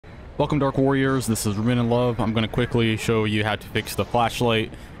Welcome Dark Warriors, this is Ruben and Love. I'm going to quickly show you how to fix the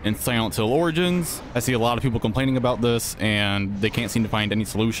flashlight in Silent Hill Origins. I see a lot of people complaining about this and they can't seem to find any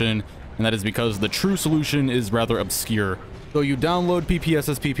solution, and that is because the true solution is rather obscure. So you download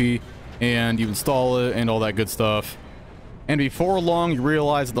PPSSPP and you install it and all that good stuff. And before long you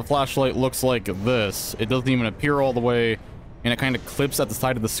realize that the flashlight looks like this. It doesn't even appear all the way and it kind of clips at the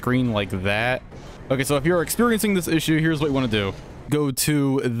side of the screen like that. Okay, so if you're experiencing this issue, here's what you want to do. Go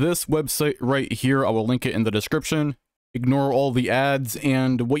to this website right here. I will link it in the description. Ignore all the ads,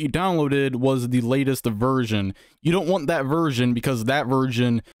 and what you downloaded was the latest version. You don't want that version because that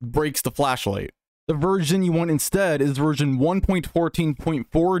version breaks the flashlight. The version you want instead is version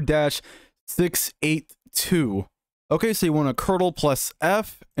 1.14.4-682. Okay, so you want to curl plus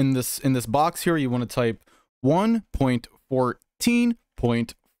F in this box here. You want to type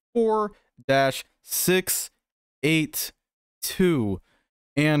 1.14.4-682.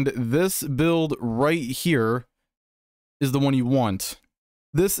 And this build right here is the one you want.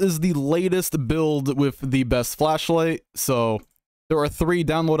 This is the latest build with the best flashlight. So there are 3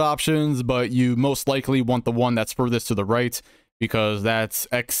 download options, but you most likely want the one that's furthest to the right because that's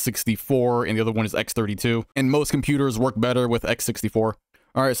X64 and the other one is X32. And most computers work better with X64.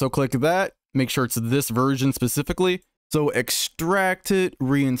 All right, so click that. Make sure it's this version specifically. So extract it,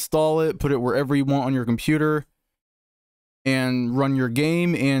 reinstall it, put it wherever you want on your computer, and run your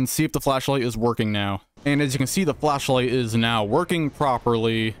game and see if the flashlight is working now. And as you can see, the flashlight is now working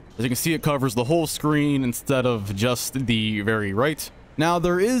properly. As you can see, it covers the whole screen instead of just the very right. Now,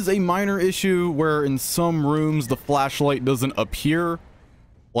 there is a minor issue where in some rooms the flashlight doesn't appear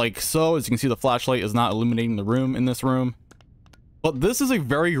like so. As you can see, the flashlight is not illuminating the room in this room. But this is a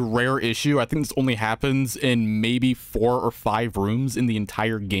very rare issue. I think this only happens in maybe 4 or 5 rooms in the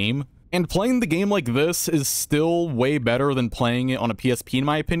entire game. And playing the game like this is still way better than playing it on a PSP, in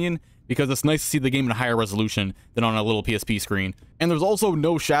my opinion, because it's nice to see the game in a higher resolution than on a little PSP screen. And there's also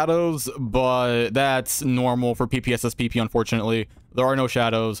no shadows, but that's normal for PPSSPP, unfortunately. There are no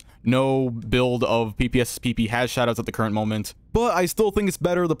shadows. No build of PPSSPP has shadows at the current moment. But I still think it's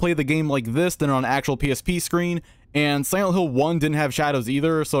better to play the game like this than on an actual PSP screen. And Silent Hill 1 didn't have shadows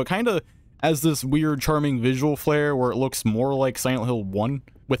either, so it kind of has this weird, charming visual flair where it looks more like Silent Hill 1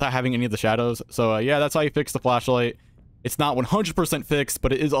 without having any of the shadows. So yeah, that's how you fix the flashlight. It's not 100% fixed,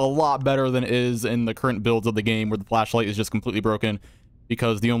 but it is a lot better than it is in the current builds of the game where the flashlight is just completely broken,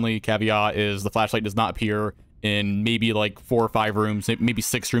 because the only caveat is the flashlight does not appear in maybe like 4 or 5 rooms, maybe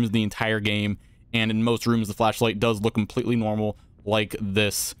 6 rooms in the entire game, and in most rooms the flashlight does look completely normal like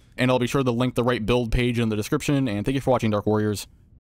this. And I'll be sure to link the right build page in the description, and thank you for watching, Dark Warriors.